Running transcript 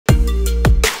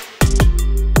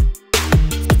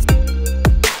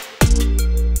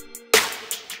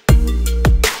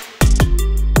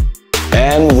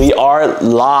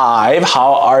live.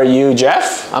 How are you,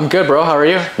 Jeff? I'm good, bro. How are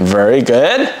you? Very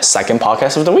good. Second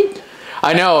podcast of the week.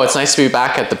 I know, it's nice to be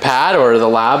back at the pad or the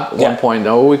lab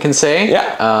 1.0, we can say.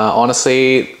 Yeah.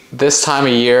 Honestly, this time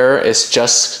of year is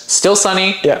just still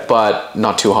sunny, but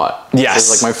not too hot. Yes.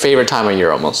 It's like my favorite time of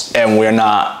year almost. And we're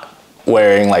not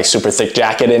wearing like super thick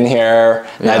jacket in here.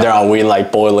 Neither are we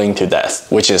like boiling to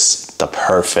death, which is the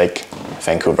perfect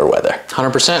Vancouver weather.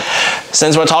 100%.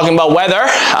 Since we're talking about weather,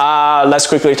 let's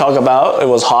quickly talk about, it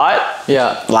was hot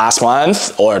last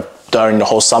month or during the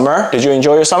whole summer. Did you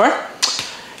enjoy your summer?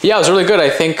 Yeah, it was really good.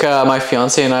 I think my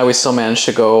fiance and I, we still managed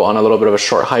to go on a little bit of a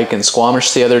short hike in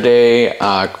Squamish the other day.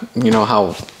 You know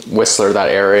how Whistler, that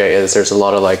area is. There's a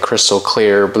lot of like crystal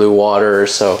clear blue water.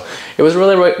 So it was a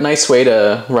really nice way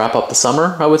to wrap up the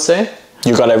summer, I would say.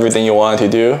 You got everything you wanted to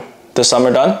do this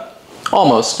summer done?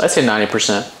 Almost. I'd say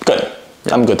 90%. Good.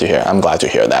 Yeah. I'm good to hear. I'm glad to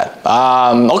hear that.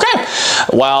 Okay.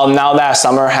 Well, now that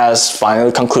summer has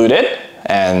finally concluded,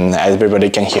 and as everybody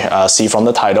can see from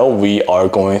the title, we are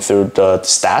going through the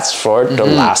stats for the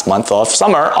last month of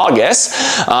summer, August.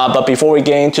 But before we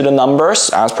get into the numbers,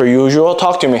 as per usual,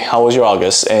 talk to me. How was your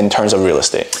August in terms of real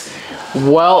estate?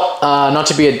 Well, not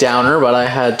to be a downer, but I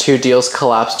had 2 deals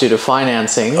collapse due to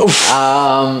financing.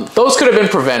 Those could have been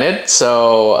prevented,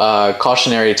 so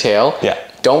cautionary tale. Yeah.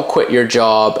 Don't quit your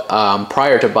job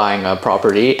prior to buying a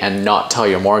property and not tell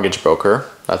your mortgage broker.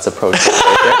 That's a pro tip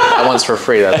right there. That one's for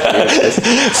free. That's what it is.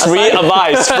 Free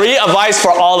advice. Free advice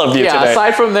for all of you today.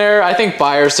 Aside from there, I think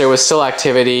buyers, there was still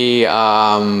activity.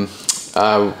 I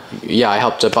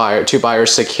helped 2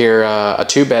 buyers secure a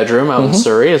 2-bedroom out in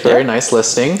Surrey. It's a very nice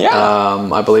listing.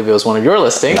 I believe it was one of your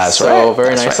listings. That's right. So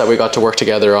very nice that we got to work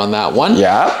together on that one.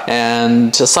 Yeah.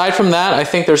 And aside from that, I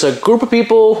think there's a group of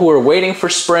people who are waiting for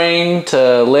spring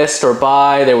to list or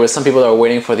buy. There was some people that were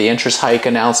waiting for the interest hike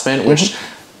announcement, which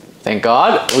thank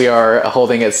God we are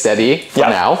holding it steady for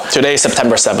now. Today is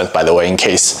September 7th, by the way, in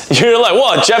case you're like,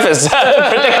 whoa, Jeff is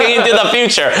predicting into the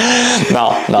future. No.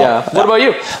 Yeah. What about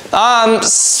you?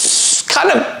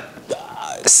 Kind of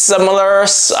similar.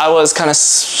 I was kind of,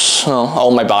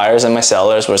 all my buyers and my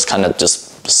sellers was kind of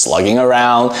just slugging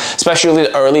around, especially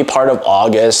the early part of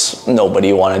August.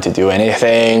 Nobody wanted to do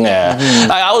anything.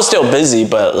 I was still busy,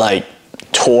 but like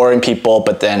touring people,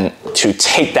 but then to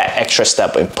take that extra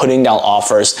step in putting down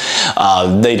offers,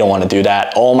 they don't want to do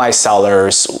that. All my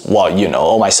sellers,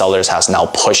 all my sellers has now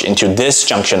pushed into this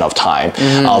junction of time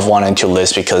of wanting to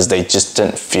list because they just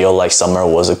didn't feel like summer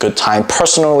was a good time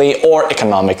personally or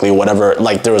economically, whatever.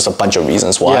 Like there was a bunch of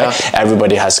reasons why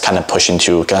everybody has kind of pushed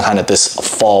into kind of this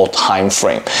fall time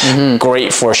frame.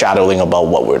 Great foreshadowing about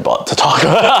what we're about to talk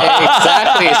about.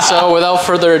 Exactly. So without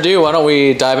further ado, why don't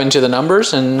we dive into the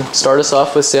numbers and start us off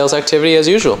with sales activity as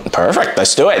usual. Perfect,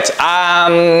 let's do it.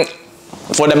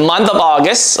 For the month of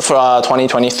August for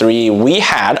 2023, we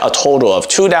had a total of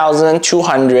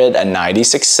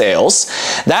 2,296 sales.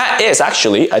 That is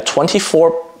actually a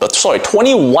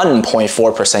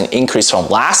 21.4% increase from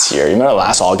last year. You remember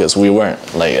last August, we weren't,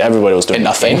 like everybody was doing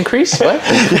nothing. Increase? What?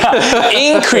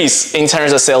 Increase in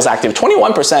terms of sales active.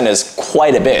 21% is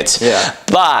quite a bit. Yeah.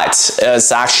 But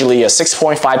it's actually a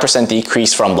 6.5%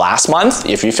 decrease from last month.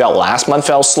 If you felt last month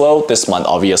felt slow, this month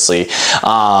obviously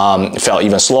felt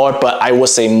even slower. But I would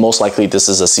say most likely this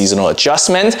is a seasonal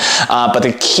adjustment. But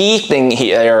the key thing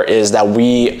here is that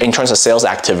in terms of sales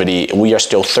activity, we are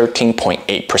still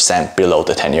 13.8% below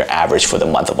the 10-year average for the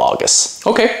month of August.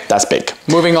 Okay. That's big.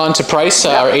 Moving on to price,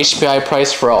 our HPI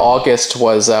price for August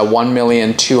was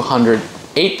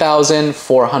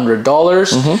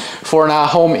 $1,208,400 for a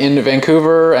home in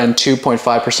Vancouver and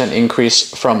 2.5%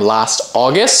 increase from last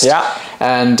August. Yeah.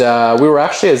 And we were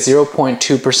actually at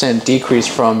 0.2% decrease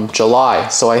from July.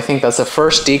 So I think that's the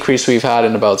first decrease we've had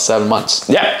in about 7 months.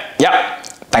 Yeah.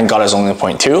 Thank God it's only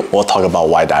 0.2. We'll talk about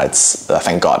why that's,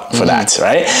 thank God for that,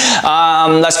 right?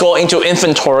 Let's go into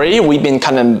inventory. We've been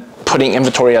kind of putting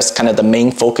inventory as kind of the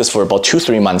main focus for about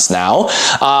 2-3 months now.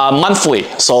 Monthly,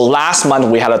 so last month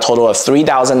we had a total of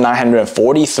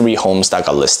 3,943 homes that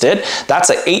got listed. That's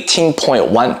an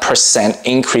 18.1%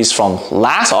 increase from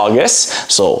last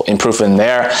August, so improvement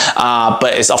there.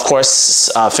 But it's of course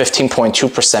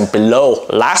 15.2% below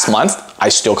last month. I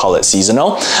still call it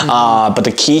seasonal. But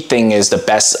the key thing is the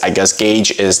best, I guess,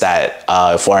 gauge is that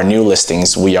for our new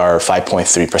listings, we are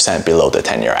 5.3% below the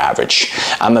 10-year average.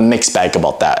 I'm a mixed bag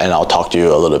about that, and I'll talk to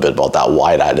you a little bit about that,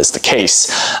 why that is the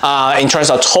case. In terms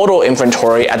of total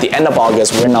inventory, at the end of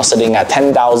August, we're now sitting at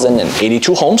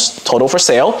 10,082 homes total for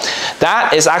sale.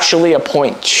 That is actually a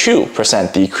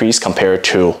 0.2% decrease compared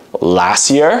to last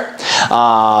year.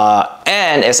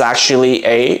 And it's actually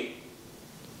a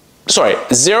sorry,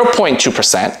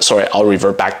 0.2%, sorry, I'll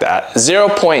revert back that,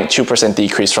 0.2%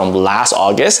 decrease from last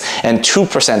August and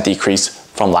 2% decrease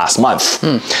from last month.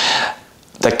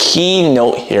 The key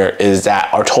note here is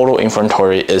that our total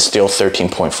inventory is still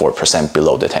 13.4%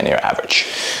 below the 10-year average.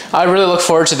 I really look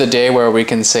forward to the day where we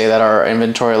can say that our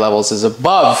inventory levels is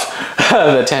above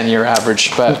the 10-year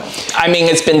average. But I mean,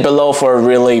 it's been below for a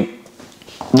really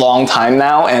long time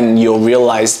now, and you'll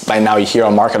realize by now you hear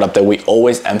on Market Up that we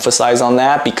always emphasize on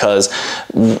that because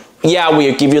yeah,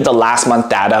 we give you the last month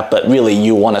data, but really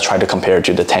you want to try to compare it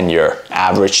to the 10-year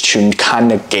average to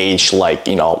kind of gauge, like,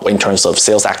 you know, in terms of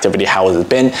sales activity, how has it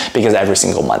been? Because every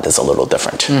single month is a little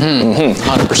different.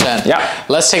 100%. Yeah.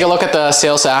 Let's take a look at the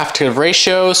sales to active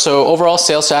ratio. So overall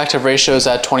sales to active ratio is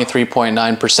at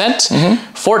 23.9%,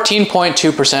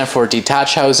 14.2% for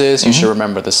detached houses. You should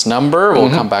remember this number. We'll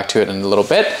come back to it in a little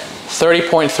bit.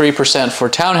 30.3% for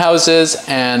townhouses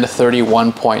and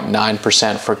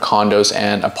 31.9% for condos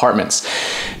and apartments.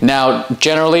 Now,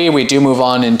 generally, we do move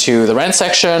on into the rent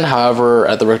section. However,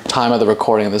 at the time of the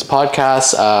recording of this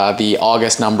podcast, the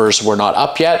August numbers were not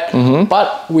up yet,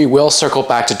 but we will circle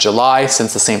back to July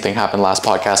since the same thing happened last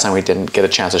podcast and we didn't get a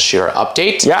chance to share our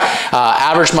update. Yeah.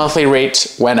 Average monthly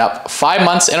rate went up 5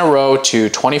 months in a row to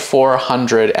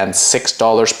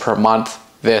 $2,406 per month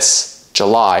this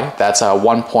July. That's a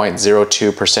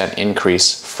 1.02%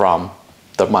 increase from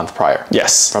the month prior.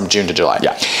 Yes. From June to July.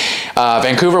 Yeah.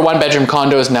 Vancouver one-bedroom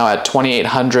condo is now at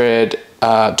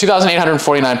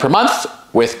 $2,849 per month,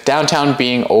 with downtown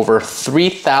being over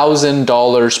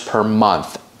 $3,000 per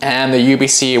month, and the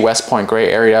UBC West Point Grey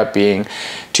area being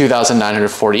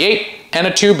 $2,948, and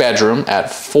a two-bedroom at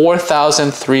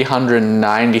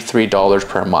 $4,393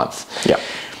 per month. Yeah.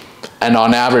 And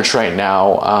on average right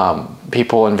now,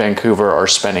 people in Vancouver are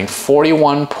spending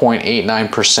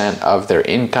 41.89% of their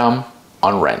income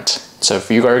on rent. So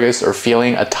if you guys are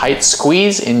feeling a tight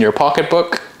squeeze in your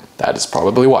pocketbook, that is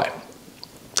probably why.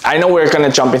 I know we're going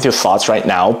to jump into thoughts right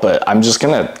now, but I'm just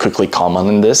going to quickly comment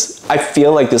on this. I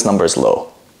feel like this number is low.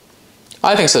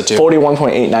 I think so too.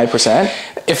 41.89%.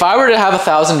 If I were to have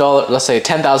 $1,000, let's say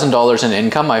 $10,000 in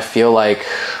income, I feel like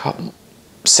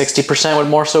 60% would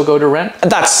more so go to rent.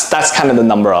 That's kind of the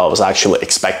number I was actually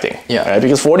expecting. Yeah. Right?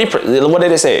 Because 40%, what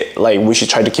did they say? Like we should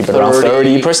try to keep it around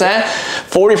 30%.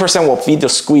 40% will feed the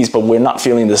squeeze, but we're not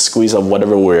feeling the squeeze of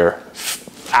whatever we're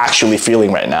actually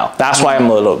feeling right now. That's why I'm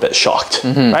a little bit shocked,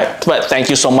 right? But thank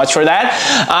you so much for that.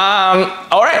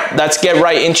 All right, let's get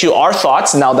right into our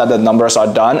thoughts now that the numbers are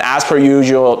done. As per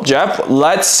usual, Jeff,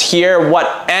 let's hear what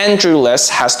Andrew Lis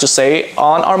has to say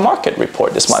on our market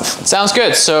report this month. Sounds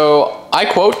good. So I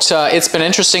quote, it's been an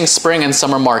interesting spring and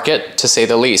summer market, to say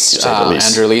the least.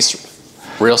 Andrew Lis,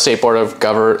 Real Estate Board of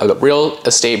Greater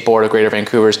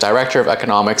Vancouver's Director of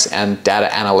Economics and Data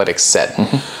Analytics said,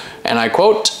 and I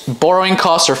quote, borrowing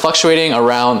costs are fluctuating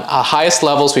around highest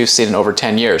levels we've seen in over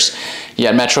 10 years.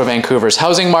 Yet Metro Vancouver's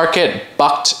housing market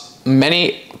bucked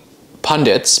many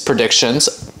pundits'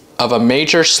 predictions of a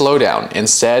major slowdown,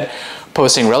 instead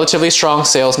posting relatively strong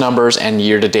sales numbers and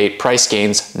year-to-date price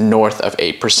gains north of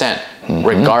 8%,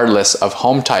 regardless of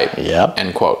home type,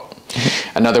 end quote.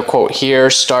 Another quote here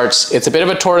starts, it's a bit of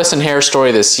a tortoise and hare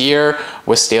story this year,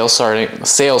 with sales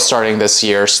starting this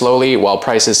year slowly while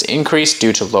prices increase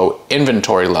due to low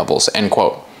inventory levels, end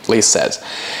quote. Lis says,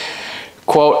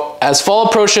 quote, as fall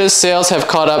approaches, sales have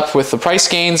caught up with the price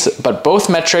gains, but both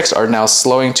metrics are now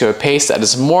slowing to a pace that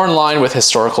is more in line with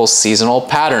historical seasonal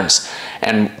patterns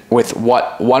and with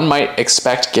what one might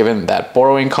expect given that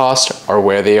borrowing costs are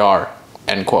where they are,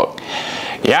 end quote.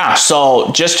 Yeah,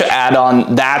 so just to add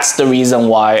on, that's the reason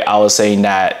why I was saying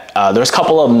that there's a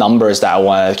couple of numbers that I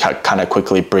want to kind of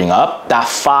quickly bring up. That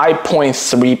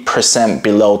 5.3%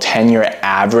 below 10-year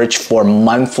average for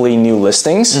monthly new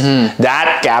listings,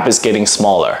 that gap is getting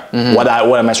smaller. What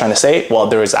am I trying to say? Well,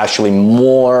 there is actually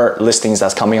more listings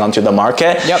that's coming onto the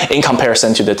market in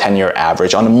comparison to the 10-year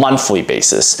average on a monthly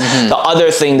basis. The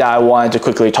other thing that I wanted to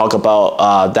quickly talk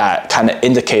about that kind of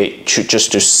indicate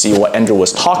just to see what Andrew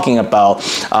was talking about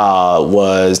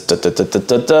was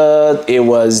it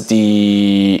was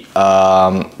the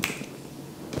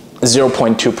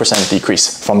 0.2%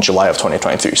 decrease from July of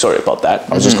 2023. Sorry about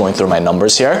that. I was just going through my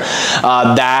numbers here.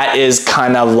 That is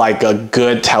kind of like a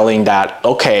good telling that,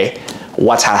 okay,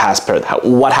 what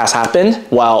has happened?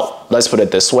 Well, let's put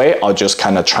it this way. I'll just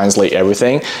kind of translate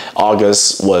everything.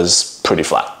 August was pretty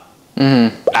flat,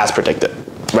 as predicted.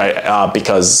 right?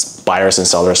 Because buyers and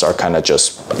sellers are kind of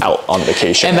just out on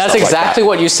vacation. And that's exactly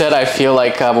what you said. I feel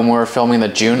like when we were filming the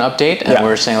June update, and we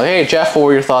were saying like, hey, Jeff, what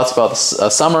were your thoughts about the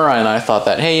summer? And I thought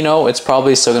that, hey, you know, it's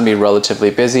probably still going to be relatively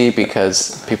busy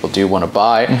because people do want to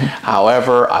buy.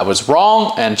 However, I was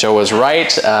wrong and Joe was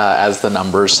right, as the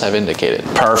numbers have indicated.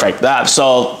 Perfect.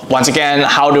 So once again,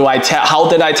 how did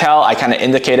I tell? I kind of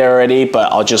indicated already,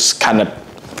 but I'll just kind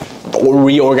of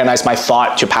reorganize my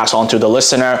thought to pass on to the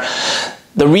listener.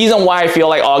 The reason why I feel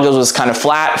like August was kind of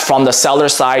flat from the seller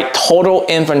side, total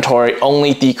inventory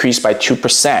only decreased by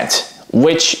 2%,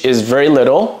 which is very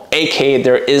little, aka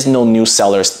there is no new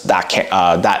sellers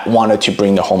that wanted to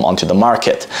bring the home onto the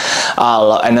market.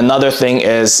 And another thing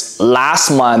is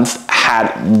last month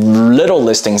had little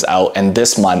listings out, and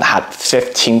this month had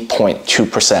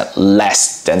 15.2%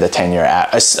 less than the 10-year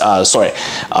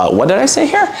what did I say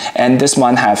here? And this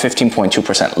month had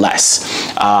 15.2% less.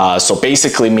 So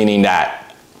basically meaning that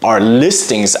our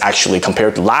listings actually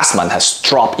compared to last month has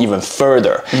dropped even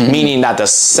further, meaning that the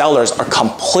sellers are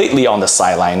completely on the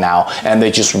sideline now and they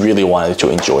just really wanted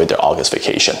to enjoy their August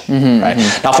vacation, right?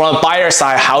 Now from the buyer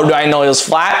side, how do I know it was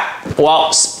flat?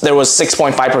 Well, there was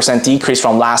 6.5% decrease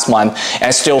from last month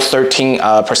and still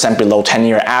 13% below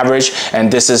 10-year average.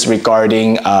 And this is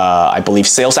regarding, I believe,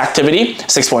 sales activity,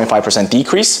 6.5%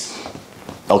 decrease.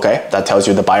 Okay, that tells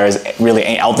you the buyers really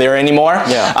ain't out there anymore.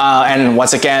 And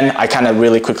once again, I kind of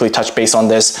really quickly touch base on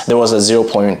this. There was a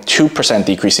 0.2%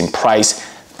 decrease in price.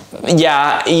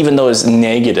 Yeah, even though it's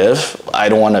negative, I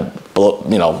don't want to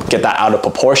get that out of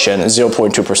proportion.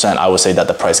 0.2%, I would say that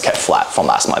the price kept flat from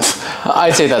last month.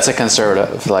 I'd say that's a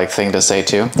conservative thing to say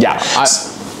too. Yeah.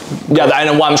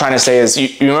 And what I'm trying to say is, you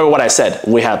remember what I said?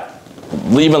 We have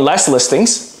even less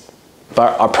listings,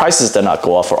 but our prices did not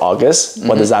go up for August.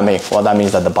 What does that mean? Well, that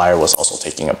means that the buyer was also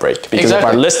taking a break. Because if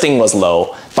our listing was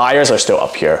low, buyers are still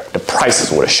up here, the prices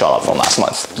would have shot up from last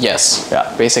month. Yes.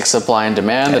 Yeah. Basic supply and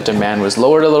demand. The demand was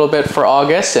lowered a little bit for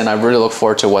August, and I really look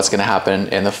forward to what's going to happen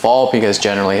in the fall, because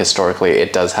generally, historically,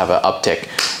 it does have an uptick.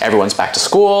 Everyone's back to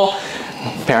school.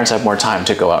 Parents have more time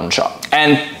to go out and shop.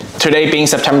 And today being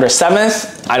September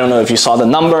 7th, I don't know if you saw the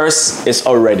numbers, it's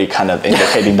already kind of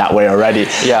indicating that way already.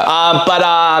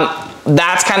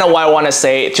 That's kind of what I want to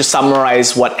say to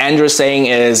summarize what Andrew's saying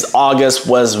is August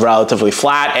was relatively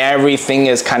flat. Everything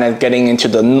is kind of getting into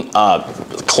the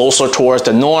closer towards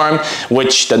the norm,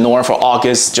 which the norm for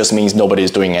August just means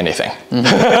nobody's doing anything.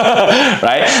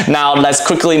 Right? Now let's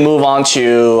quickly move on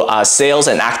to sales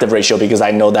and active ratio, because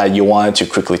I know that you wanted to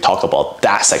quickly talk about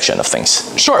that section of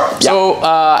things. Sure. So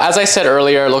as I said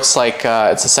earlier, it looks like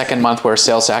it's the second month where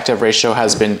sales to active ratio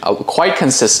has been quite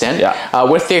consistent,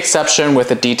 with the exception with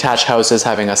the detached houses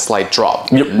having a slight drop.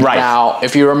 Right. Now,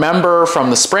 if you remember from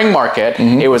the spring market,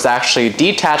 it was actually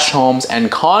detached homes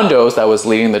and condos that was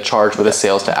leading the charge with a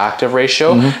sales to active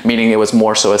ratio, meaning it was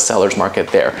more so a seller's market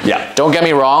there. Don't get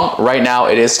me wrong, right now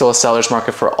it is still a seller's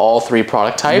market for all three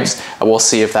product types. We'll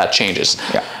see if that changes.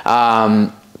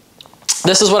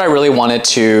 This is what I really wanted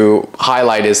to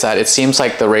highlight, is that it seems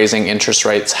like the raising interest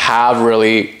rates have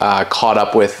really caught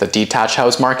up with the detached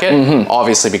house market,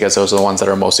 obviously because those are the ones that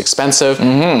are most expensive.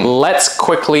 Let's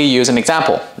quickly use an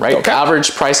example, right? Okay.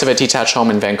 Average price of a detached home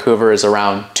in Vancouver is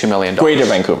around $2 million. Greater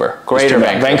Vancouver.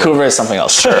 Vancouver is something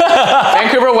else. Sure.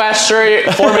 Vancouver West, sure,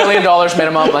 $4 million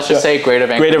minimum. Let's just say Greater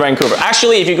Vancouver. Greater Vancouver.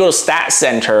 Actually, if you go to Stat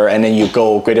Center and then you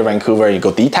go Greater Vancouver and you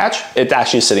go detached, it's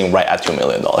actually sitting right at $2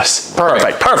 million.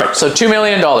 Perfect. So $2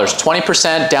 million,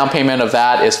 20% down payment of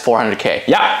that is $400K.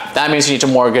 That means you need to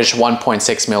mortgage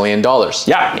 $1.6 million.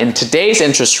 In today's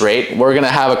interest rate, we're gonna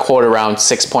have a quote around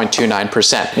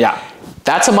 6.29%.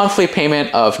 That's a monthly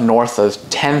payment of north of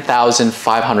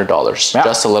 $10,500,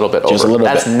 just a little bit over.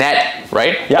 That's net,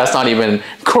 right? That's not even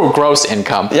gross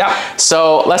income.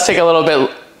 So let's take a little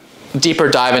bit deeper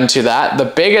dive into that. The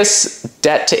biggest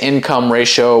debt to income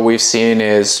ratio we've seen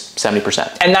is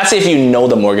 70%. And that's if you know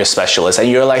the mortgage specialist and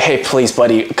you're like, hey, please,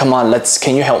 buddy, come on,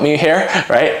 can you help me here,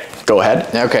 right? Go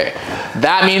ahead. Okay.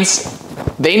 That means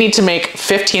they need to make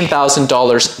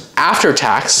 $15,000 after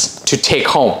tax to take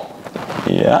home.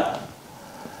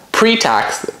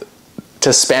 Pre-tax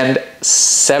to spend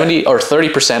 70 or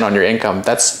 30% on your income.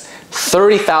 That's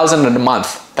 $30,000 a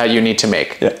month that you need to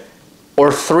make. Or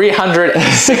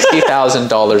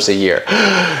 $360,000 a year.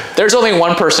 There's only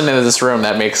one person in this room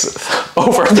that makes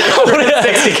over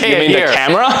 $360K a year. You mean the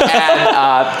camera?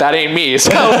 And that ain't me. So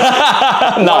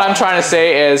what I'm trying to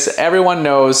say is everyone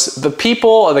knows the people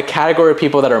or the category of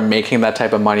people that are making that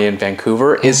type of money in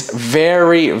Vancouver is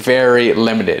very, very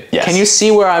limited. Yes. Can you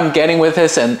see where I'm getting with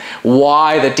this and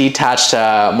why the detached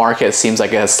market seems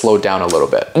like it has slowed down a little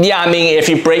bit? Yeah, I mean, if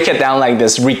you break it down like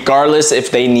this, regardless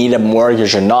if they need a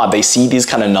mortgage or not, they see these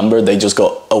kind of numbers, they just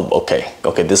go, oh, okay,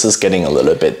 this is getting a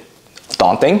little bit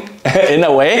daunting in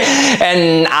a way.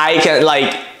 And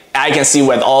I can see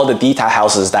with all the detached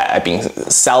houses that I've been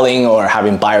selling or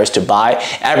having buyers to buy,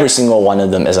 every single one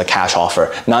of them is a cash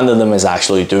offer. None of them is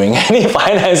actually doing any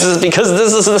finances because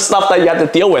this is the stuff that you have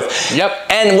to deal with. Yep.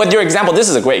 And with your example, this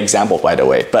is a great example, by the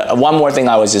way. But one more thing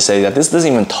I was just say that this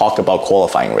doesn't even talk about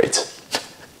qualifying rates.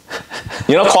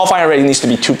 You know, qualifying rate needs to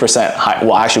be 2% high.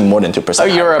 Well, actually more than 2%. Oh,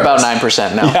 you're about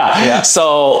 9% now. Yeah.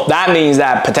 So that means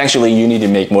that potentially you need to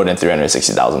make more than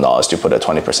 $360,000 to put a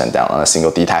 20% down on a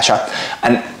single detached house.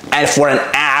 And for an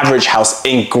average house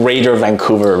in Greater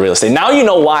Vancouver real estate. Now you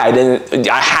know why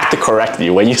I had to correct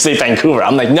you when you say Vancouver.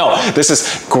 I'm like, no, this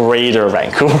is Greater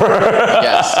Vancouver.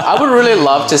 Yes, I would really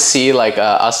love to see like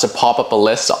us to pop up a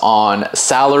list on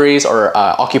salaries or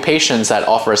occupations that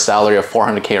offer a salary of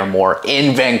 $400K or more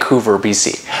in Vancouver,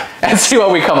 BC, and see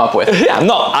what we come up with. Yeah,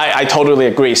 no, I totally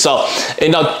agree. So,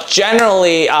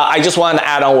 generally, I just wanted to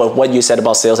add on with what you said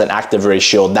about sales and active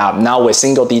ratio. Now with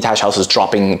single detached houses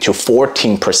dropping to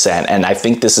 14%, and I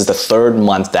think this is the third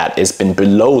month that it's been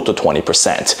below the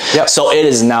 20%. Yep. So it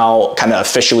is now kind of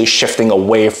officially shifting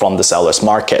away from the seller's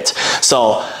market.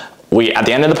 So at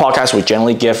the end of the podcast, we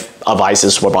generally give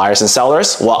advices for buyers and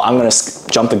sellers. Well, I'm going to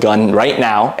jump the gun right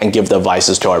now and give the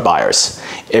advices to our buyers.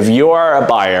 If you are a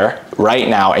buyer right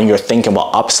now and you're thinking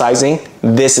about upsizing,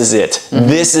 this is it.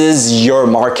 This is your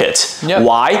market. Yep.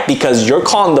 Why? Because your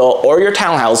condo or your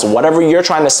townhouse, whatever you're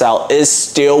trying to sell, is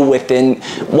still within,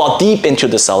 well, deep into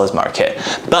the seller's market.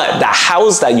 But the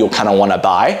house that you kind of want to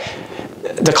buy,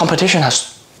 the competition has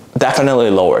definitely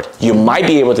lowered. You might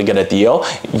be able to get a deal.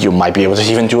 You might be able to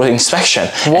even do an inspection.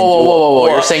 Whoa.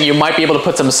 You're saying you might be able to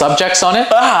put some subjects on it?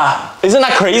 Isn't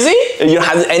that crazy? You don't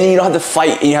have to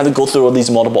fight. You have to go through all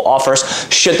these multiple offers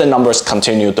should the numbers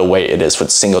continue the way it is for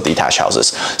single detached houses.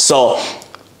 So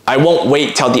I won't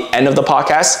wait till the end of the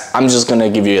podcast. I'm just going to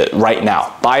give you it right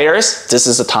now. Buyers, this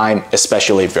is the time,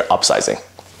 especially if you're upsizing.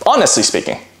 Honestly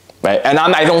speaking, right? And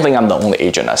I don't think I'm the only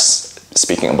agent that's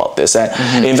speaking about this.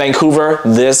 And in Vancouver,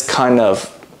 this kind of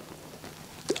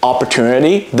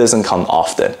opportunity doesn't come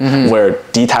often, where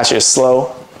detached is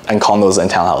slow and condos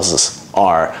and townhouses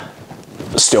are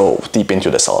still deep into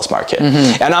the seller's market.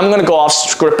 And I'm gonna go off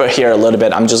script here a little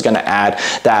bit. I'm just gonna add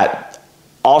that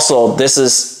also this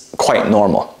is quite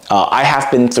normal. I have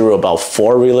been through about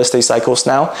 4 real estate cycles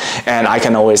now, and I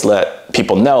can always let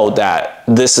people know that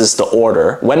this is the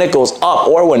order. When it goes up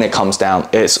or when it comes down,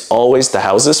 it's always the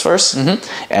houses first,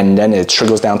 and then it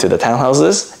trickles down to the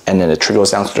townhouses, and then it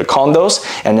trickles down to the condos,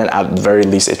 and then at the very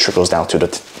least, it trickles down to the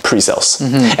pre-sales.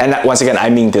 And that, once again, I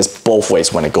mean this both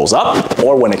ways, when it goes up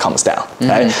or when it comes down,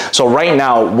 right? So right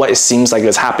now, what it seems like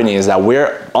is happening is that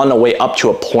we're on the way up to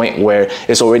a point where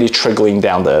it's already trickling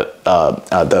down the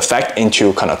effect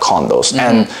into kind of condos.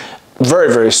 And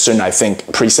very, very soon, I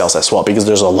think pre-sales as well, because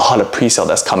there's a lot of pre-sale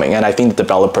that's coming, and I think the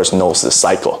developers knows this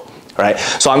cycle, right?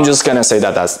 So I'm just gonna say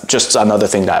that that's just another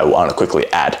thing that I want to quickly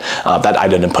add that I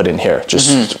didn't put in here.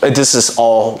 Just this is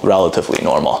all relatively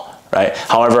normal, right?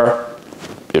 However,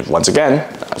 once again,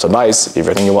 as advice, if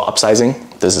you're thinking about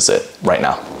upsizing, this is it right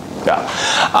now.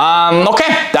 Yeah.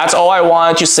 Okay, that's all I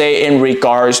wanted to say in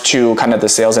regards to kind of the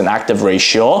sales and active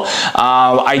ratio.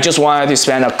 I just wanted to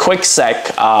spend a quick sec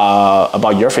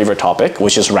about your favorite topic,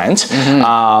 which is rent.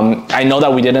 I know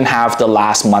that we didn't have the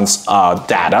last month's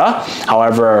data.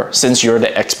 However, since you're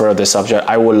the expert of this subject,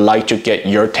 I would like to get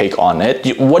your take on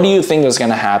it. What do you think is going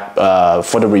to happen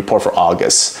for the report for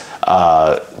August?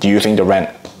 Do you think the rent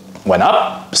went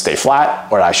up, stayed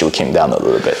flat, or actually came down a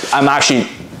little bit? I'm actually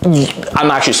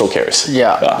so curious.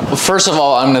 Yeah. Well, first of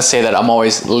all, I'm going to say that I'm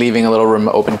always leaving a little room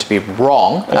open to be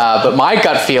wrong. But my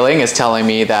gut feeling is telling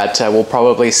me that we'll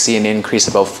probably see an increase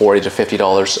of about $40 to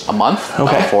 $50 a month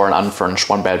for an unfurnished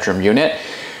 1-bedroom unit.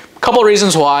 Couple of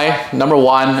reasons why. Number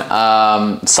one,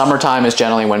 summertime is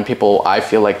generally when people, I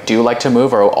feel like, do like to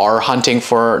move or are hunting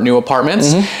for new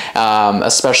apartments,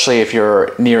 especially if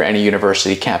you're near any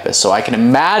university campus. So I can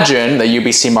imagine the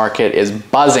UBC market is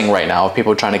buzzing right now of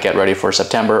people trying to get ready for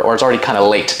September, or it's already kind of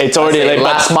late. It's already late.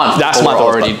 Last month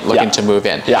already looking to move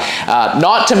in.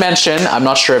 Not to mention, I'm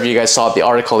not sure if you guys saw the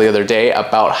article the other day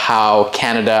about how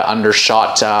Canada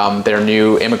undershot their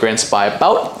new immigrants by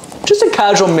about just a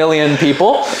casual million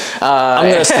people. I'm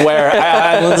gonna swear.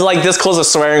 I'm like this close to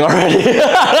swearing already.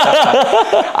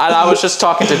 And I was just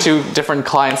talking to 2 different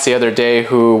clients the other day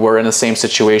who were in the same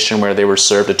situation where they were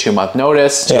served a 2-month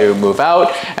notice to move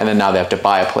out, and then now they have to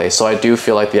buy a place. So I do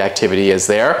feel like the activity is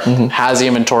there. Has the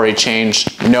inventory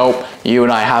changed? Nope. You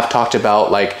and I have talked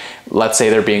about, like, let's say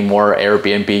there being more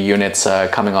Airbnb units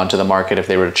coming onto the market if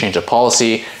they were to change the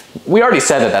policy. We already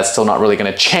said that that's still not really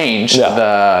going to change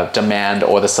the demand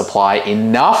or the supply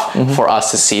enough for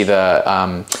us to see the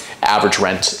average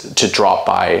rent to drop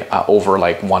by over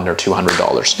like $100 or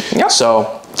 $200. Yeah.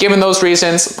 So given those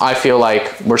reasons, I feel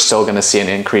like we're still going to see an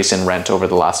increase in rent over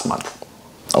the last month.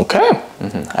 Okay.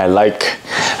 I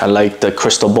like the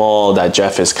crystal ball that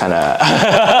Jeff is kind of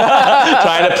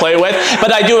trying to play with.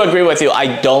 But I do agree with you.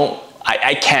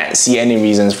 I can't see any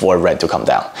reasons for rent to come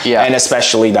down. Yeah. And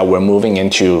especially that we're moving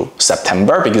into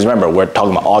September, because remember, we're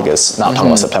talking about August, not talking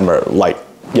about September. Like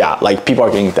people are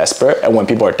getting desperate, and when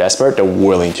people are desperate, they're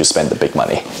willing to spend the big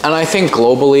money. And I think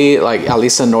globally, like at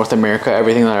least in North America,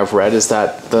 everything that I've read is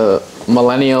that the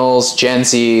millennials, Gen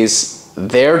Zs,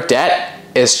 their debt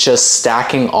is just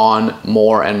stacking on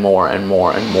more and more and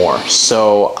more and more.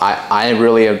 So I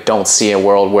really don't see a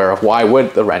world where why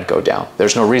would the rent go down?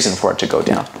 There's no reason for it to go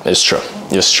down. It's true.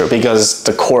 It's true, because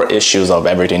the core issues of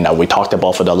everything that we talked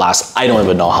about for the last, I don't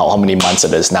even know how many months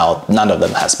it is now, none of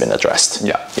them has been addressed.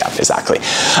 Yeah, exactly.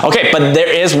 Okay, but there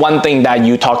is one thing that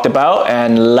you talked about,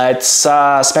 and let's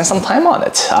spend some time on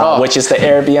it, which is the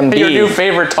Airbnb. Your new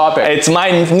favorite topic. It's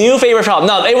my new favorite topic.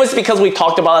 No, it was because we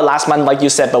talked about it last month, like you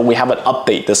said, but we have an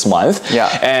update this month. Yeah.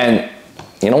 And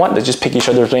you know what? Let's just pick each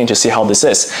other's brain to see how this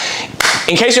is.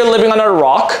 In case you're living under a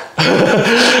rock,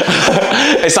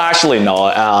 it's actually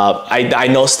no. I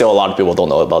know still a lot of people don't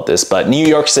know about this, but New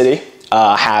York City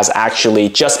has actually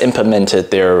just implemented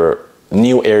their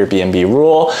new Airbnb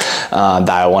rule that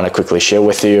I want to quickly share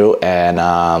with you. And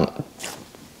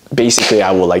basically,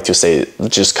 I would like to say,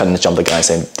 just kind of jump the gun and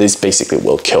say this basically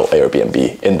will kill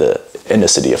Airbnb in the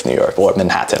city of New York, or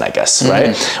Manhattan, I guess,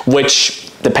 right?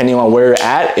 Which, depending on where you're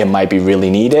at, it might be really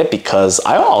needed, because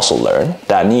I also learned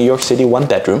that New York City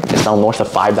 1-bedroom is now north of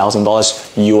 $5,000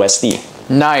 USD.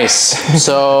 Nice.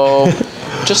 So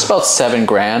just about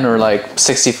 $7,000 or like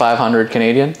 6,500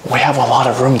 Canadian. We have a lot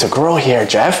of room to grow here,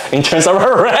 Jeff, in terms of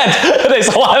our rent.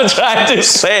 That's what I'm trying to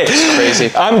say. It's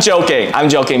crazy. I'm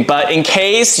joking. But in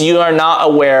case you are not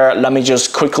aware, let me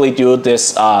just quickly do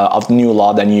this of the new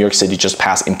law that New York City just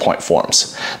passed in point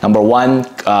forms. Number one,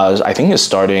 I think it's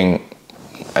starting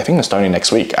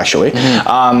next week, actually.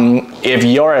 If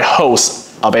you're a host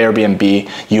of Airbnb,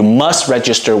 you must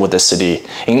register with the city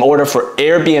in order for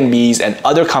Airbnbs and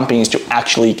other companies to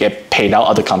actually get paid out.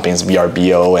 Other companies,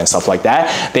 VRBO and stuff like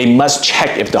that, they must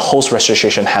check if the host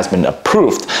registration has been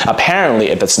approved. Apparently,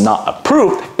 if it's not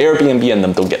approved, Airbnb and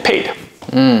them don't get paid.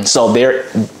 So they're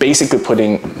basically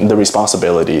putting the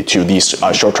responsibility to these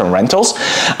short-term rentals.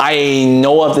 I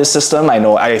know of this system.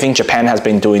 I think Japan has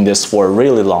been doing this for a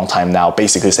really long time now,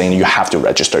 basically saying you have to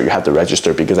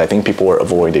register, because I think people are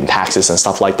avoiding taxes and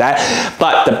stuff like that.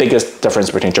 But the biggest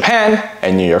difference between Japan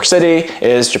and New York City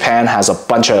is Japan has a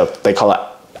bunch of, they call it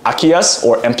akiyas,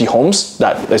 or empty homes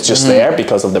that is just there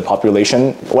because of the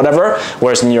population, whatever.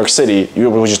 Whereas New York City, we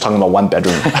were just talking about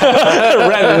 1-bedroom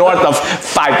rent north of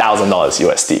 $5,000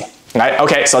 USD. Right?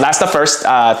 Okay, so that's the first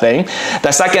thing.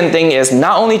 The second thing is,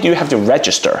 not only do you have to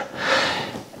register,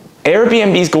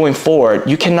 Airbnbs going forward,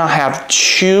 you cannot have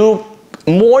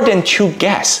more than 2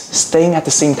 guests staying at the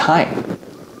same time.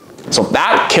 So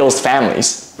that kills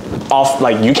families.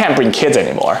 Like, you can't bring kids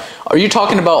anymore. Are you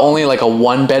talking about only like a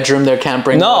 1-bedroom that can't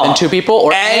bring more than 2 people,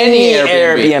 or any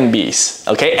Airbnbs?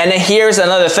 Okay, and then here's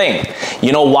another thing.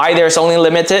 You know why there's only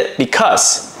limited?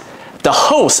 Because the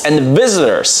hosts and the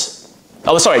visitors,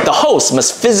 the hosts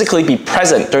must physically be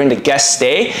present during the guest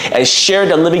stay and share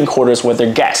the living quarters with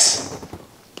their guests.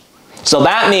 So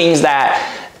that means that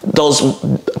those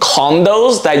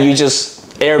condos that you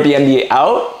just Airbnb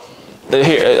out,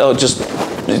 just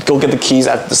go get the keys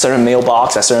at a certain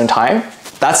mailbox at a certain time,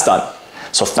 that's done.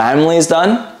 So family is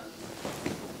done.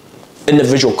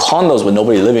 Individual condos with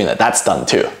nobody living in it, that's done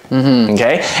too.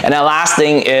 Okay? And the last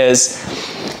thing is,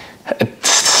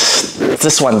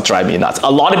 this one drives me nuts.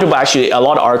 A lot of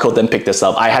articles didn't pick this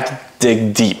up. I had to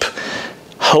dig deep.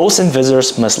 Hosts and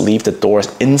visitors must leave the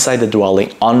doors inside the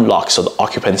dwelling unlocked so the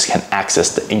occupants can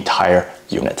access the entire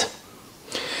unit.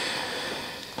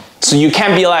 So you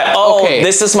can't be like,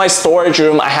 this is my storage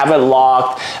room, I have it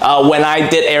locked. When I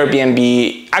did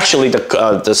Airbnb, actually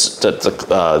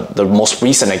the most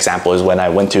recent example is when I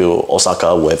went to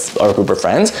Osaka with our group of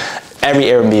friends. Every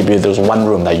Airbnb, there's one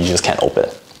room that you just can't open.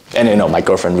 And you know, my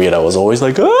girlfriend Rita was always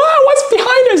like, what's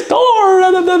behind this door?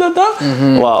 Da, da, da, da,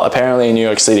 da. Well, apparently in New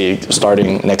York City,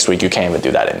 starting next week, you can't even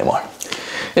do that anymore.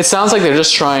 It sounds like they're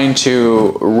just trying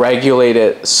to regulate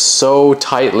it so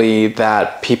tightly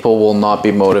that people will not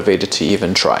be motivated to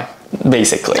even try.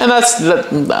 Basically. And that's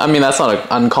not an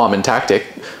uncommon tactic.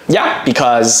 Yeah,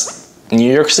 because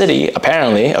New York City,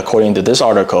 apparently, according to this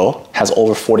article, has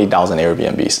over 40,000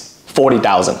 Airbnbs.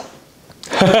 40,000.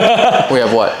 We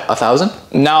have what, 1,000?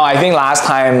 No, I think last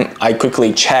time I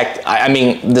quickly checked, I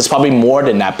mean, there's probably more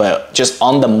than that, but just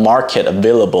on the market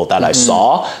available that I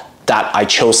saw, that I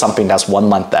chose something that's 1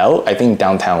 month out. I think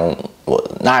downtown, well,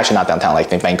 not downtown,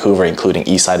 like in Vancouver, including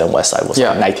east side and west side, was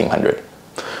like 1,900.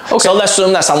 Okay. So let's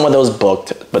assume that some of those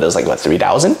booked, but it was like what,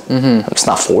 3,000? It's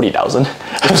not 40,000.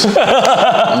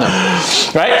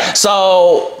 Right?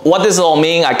 So what this all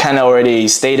mean, I kind of already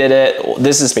stated it.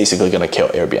 This is basically going to kill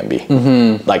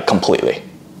Airbnb, like completely.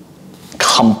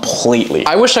 Completely.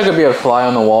 I wish I could be a fly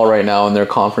on the wall right now in their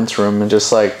conference room and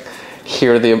just like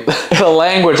hear the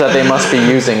language that they must be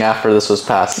using after this was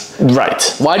passed.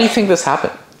 Right. Why do you think this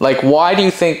happened? Like, why do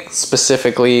you think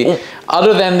specifically,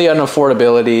 other than the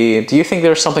unaffordability, do you think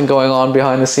there's something going on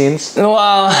behind the scenes?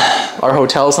 Well, are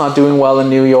hotels not doing well in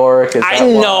New York? I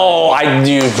know, I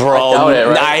do, bro. I doubt it,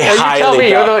 right? I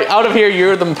highly tell me, out of here,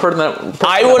 you're the person that...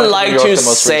 I would like to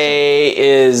say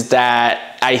is that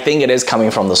I think it is coming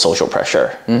from the social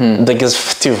pressure. Because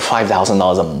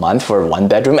 $5,000 a month for a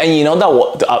 1-bedroom, and you know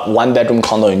that 1-bedroom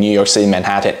condo in New York City,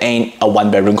 Manhattan, ain't a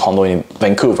 1-bedroom condo in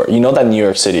Vancouver. You know that New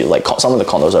York City, like some of the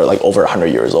condos are like over 100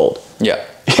 years old. Yeah.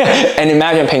 And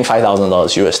imagine paying $5,000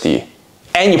 USD.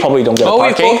 And you probably don't get a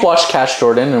parking. We both watched Cash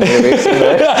Jordan and we're basically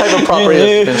the type of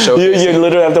property that's been showcased. You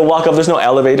literally have to walk up. There's no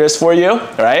elevators for you,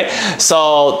 right?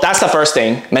 So that's the first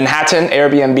thing. Manhattan,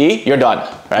 Airbnb, you're done,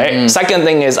 right? Second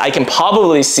thing is I can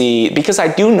probably see, because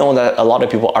I do know that a lot of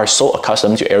people are so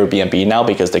accustomed to Airbnb now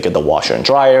because they get the washer and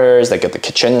dryers, they get the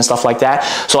kitchen and stuff like that.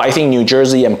 So I think New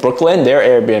Jersey and Brooklyn, their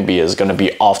Airbnb is going to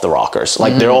be off the rockers.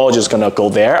 Like they're all just going to go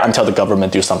there until the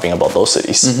government do something about those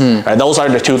cities. Right? Those are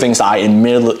the two things I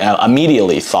immediately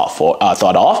thought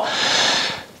of.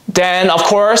 Then, of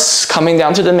course, coming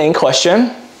down to the main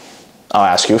question, I'll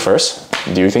ask you first.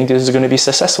 Do you think this is going to be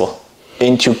successful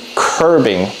into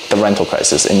curbing the rental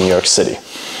crisis in New York City?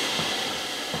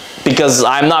 Because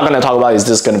I'm not going to talk about is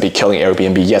this going to be killing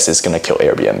Airbnb. Yes, it's going to kill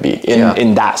Airbnb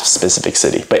in that specific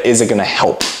city. But is it going to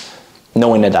help,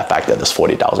 knowing that fact that there's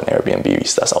 40,000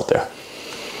 Airbnbs that's out there?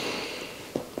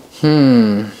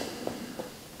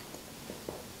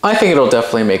 I think it'll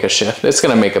definitely make a shift. It's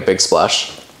going to make a big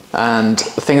splash. And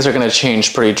things are going to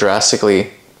change pretty drastically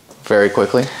very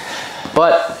quickly.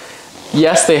 But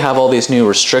yes, they have all these new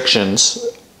restrictions.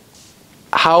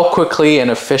 How quickly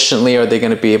and efficiently are they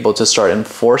going to be able to start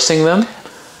enforcing them?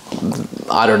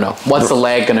 I don't know. What's the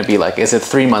lag going to be like? Is it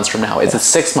 3 months from now? Is it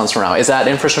 6 months from now? Is that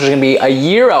infrastructure going to be a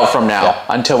year out from now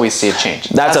until we see a change?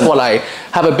 That's what I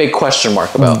have a big question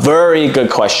mark about. Very good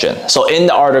question. So in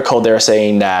the article, they're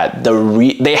saying that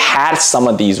they had some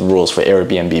of these rules for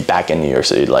Airbnb back in New York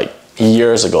City, like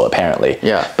years ago, apparently.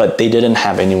 Yeah. But they didn't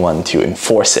have anyone to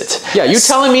enforce it. Yeah, you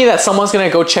telling me that someone's going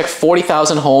to go check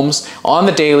 40,000 homes on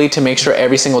the daily to make sure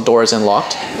every single door is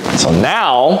unlocked? So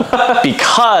now,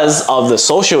 because of the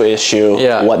social issue,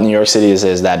 what New York City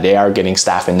is that they are getting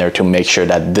staff in there to make sure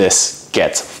that this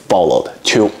gets followed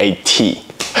to a T.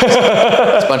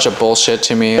 It's a bunch of bullshit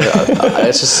to me.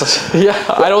 It's just,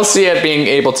 I don't see it being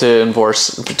able to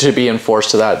be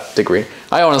enforced to that degree.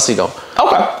 I honestly don't.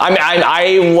 Okay. I mean,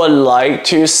 I would like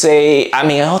to say, I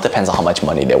mean, it all depends on how much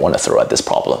money they want to throw at this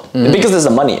problem. Because there's a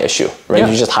money issue, right?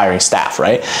 You're just hiring staff,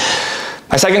 right?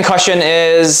 My second question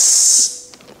is,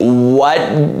 what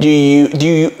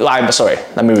I'm sorry,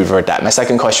 let me revert that. My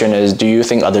second question is, do you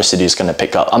think other cities going to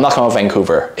pick up? I'm not talking about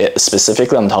Vancouver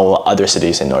specifically, I'm talking about other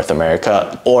cities in North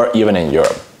America or even in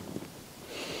Europe.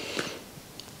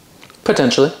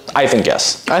 Potentially. I think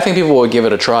yes. I think people will give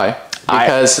it a try.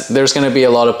 Because there's going to be a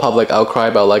lot of public outcry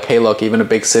about like, hey, look, even a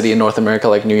big city in North America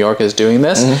like New York is doing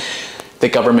this. The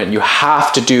government, you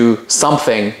have to do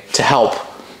something to help.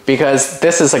 Because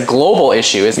this is a global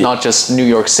issue. It's not just New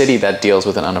York City that deals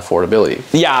with an unaffordability.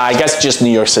 Yeah, I guess just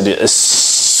New York City is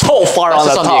so far on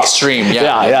the top. That's on the extreme.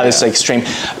 Yeah, it's extreme.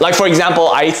 Like, for example,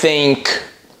 I think...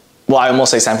 Well, I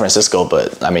almost say San Francisco,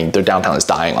 but I mean, their downtown is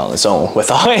dying on its own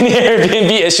without any Airbnb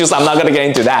issues. I'm not going to get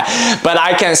into that. But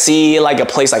I can see like a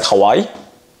place like Hawaii.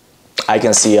 I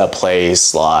can see a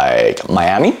place like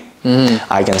Miami.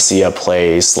 I can see a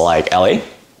place like LA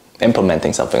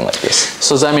implementing something like this.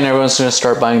 So does that mean everyone's going to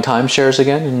start buying timeshares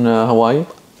again in Hawaii?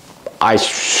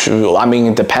 I mean,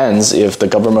 it depends. If the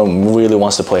government really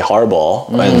wants to play hardball,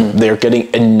 and they're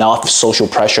getting enough social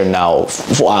pressure now,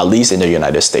 for at least in the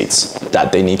United States,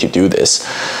 that they need to do this.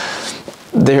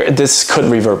 This could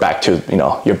revert back to, you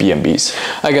know, your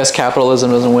B&Bs. I guess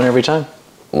capitalism doesn't win every time.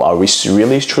 Well, are we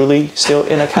really, truly still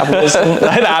in a capitalism?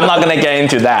 I'm not going to get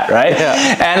into that, right?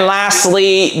 Yeah. And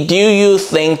lastly, do you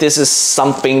think this is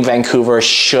something Vancouver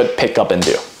should pick up and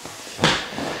do?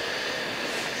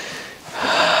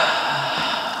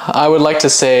 I would like to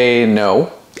say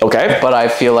no. Okay. But I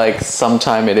feel like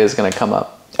sometime it is going to come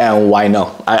up. And why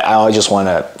no? I just want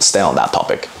to stay on that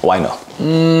topic. Why no?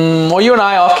 Well, you and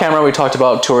I off camera, we talked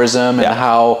about tourism and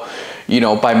how, you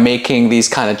know, by making these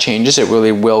kind of changes, it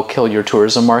really will kill your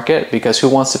tourism market, because who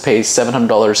wants to pay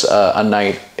 $700 a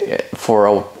night for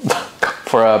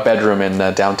a bedroom in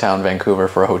downtown Vancouver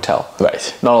for a hotel?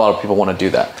 Right. Not a lot of people want to do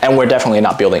that. And we're definitely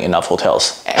not building enough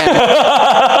hotels.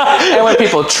 And when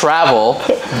people travel,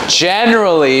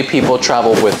 generally people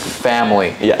travel with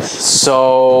family. Yes.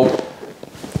 So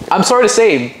I'm sorry to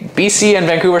say, BC and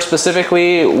Vancouver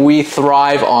specifically, we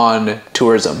thrive on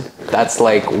tourism. That's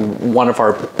like one of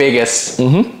our biggest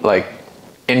like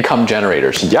income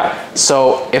generators. Yeah.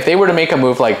 So if they were to make a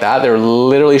move like that, they're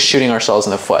literally shooting ourselves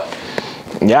in the foot.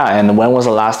 Yeah, and when was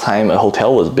the last time a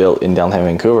hotel was built in downtown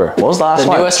Vancouver? What was the last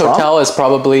one? The newest hotel is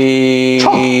probably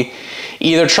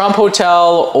either Trump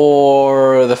Hotel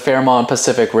or the Fairmont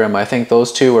Pacific Rim. I think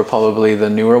those two were probably the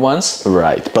newer ones.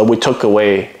 Right, but we took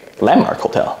away Landmark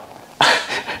Hotel.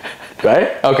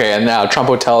 Right? Okay, and now Trump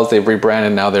Hotels, they've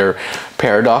rebranded, now they're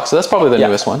Paradox. So that's probably the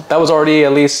newest one. That was already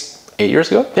at least 8 years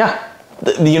ago? Yeah.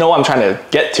 You know what I'm trying to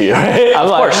get to, right? Of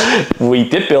course. We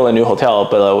did build a new hotel,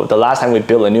 but the last time we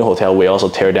built a new hotel, we also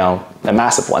tear down a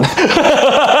massive one.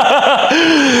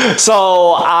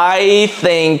 So I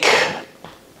think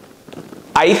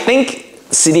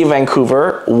City of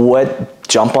Vancouver would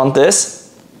jump on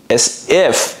this as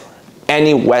if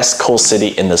any West Coast city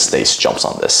in the States jumps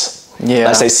on this. Yeah.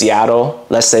 Let's say Seattle,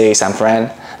 let's say San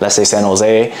Fran, let's say San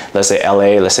Jose, let's say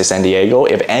LA, let's say San Diego.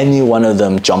 If any one of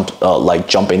them jump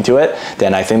into it,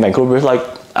 then I think Vancouver is like,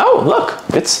 oh, look,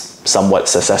 it's somewhat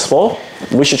successful.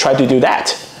 We should try to do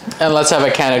that. And let's have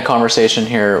a candid conversation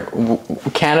here.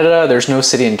 Canada, there's no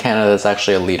city in Canada that's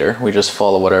actually a leader. We just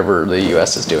follow whatever the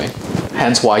US is doing.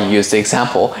 Hence why you used the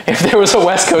example. If there was a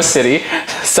West Coast city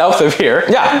south of here.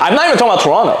 Yeah, I'm not even talking about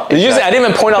Toronto. Exactly. I didn't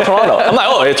even point out Toronto. I'm like,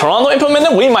 oh, if Toronto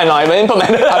implemented, we might not even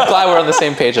implement it. I'm glad we're on the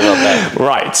same page about that.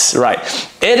 Right.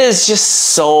 It is just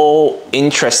so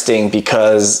interesting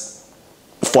because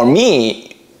for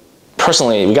me,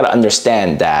 personally, we got to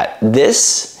understand that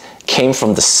this came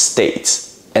from the States.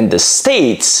 And the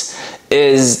States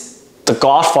is the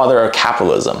godfather of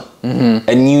capitalism. And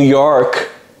New York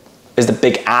is the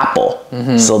big apple.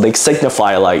 So they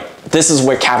signify like, this is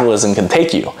where capitalism can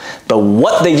take you. But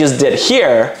what they just did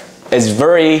here is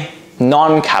very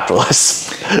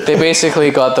non-capitalist. They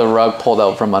basically got the rug pulled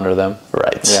out from under them.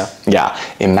 Right. Yeah.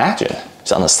 Imagine,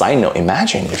 so on a side note,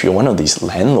 imagine if you're one of these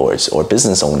landlords or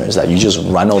business owners that you just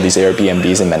run all these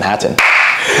Airbnbs in Manhattan.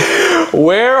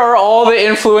 Where are all the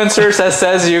influencers that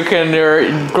says you can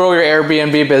grow your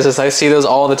Airbnb business? I see those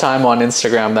all the time on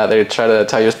Instagram that they try to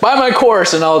tell you, buy my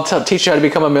course and I'll teach you how to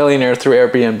become a millionaire through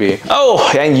Airbnb.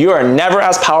 Oh, and you are never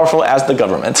as powerful as the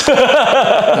government.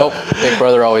 Nope, Big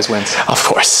Brother always wins. Of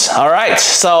course. All right,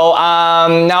 so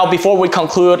now before we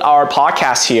conclude our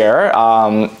podcast here,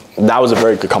 that was a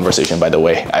very good conversation, by the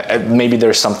way. Maybe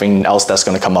there's something else that's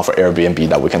going to come up for Airbnb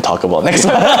that we can talk about next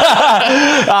month.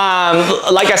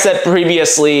 Like I said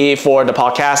previously for the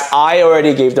podcast, I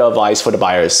already gave the advice for the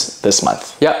buyers this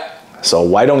month. Yep. So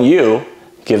why don't you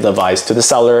give the advice to the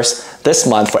sellers this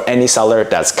month for any seller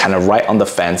that's kind of right on the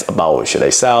fence about should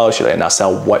they sell, should they not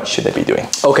sell, what should they be doing?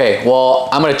 Okay, well,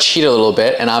 I'm going to cheat a little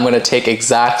bit and I'm going to take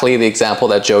exactly the example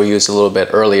that Joe used a little bit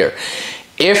earlier.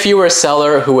 If you were a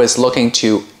seller who is looking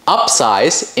to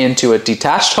upsize into a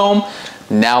detached home,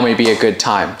 now may be a good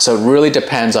time. So it really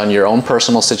depends on your own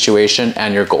personal situation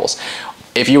and your goals.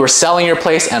 If you were selling your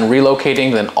place and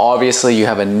relocating, then obviously you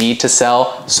have a need to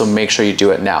sell, so make sure you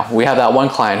do it now. We have that one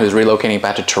client who's relocating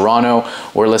back to Toronto.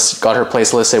 Got her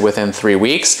place listed within 3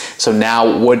 weeks, so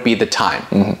now would be the time.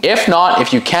 If not,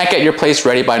 if you can't get your place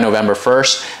ready by November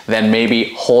 1st, then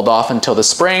maybe hold off until the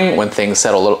spring when things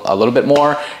settle a little bit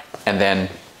more, and then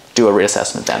do a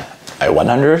reassessment then. I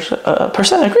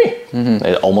 100% agree.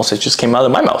 It just came out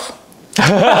of my mouth.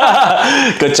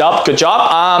 Good job, good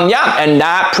job. Yeah, and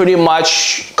that pretty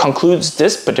much concludes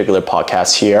this particular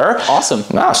podcast here. Awesome.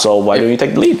 Yeah, so why don't you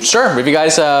take the lead? Sure. If you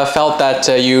guys felt that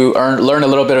you learned a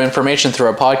little bit of information through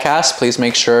our podcast, please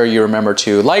make sure you remember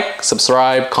to like,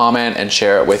 subscribe, comment, and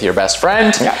share it with your best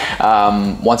friend.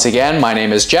 Yeah. Once again, my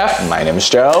name is Jeff. My name is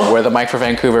Joe. We're the Mike for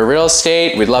Vancouver Real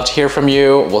Estate. We'd love to hear from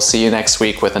you. We'll see you next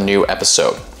week with a new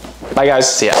episode. Bye,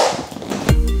 guys. See ya.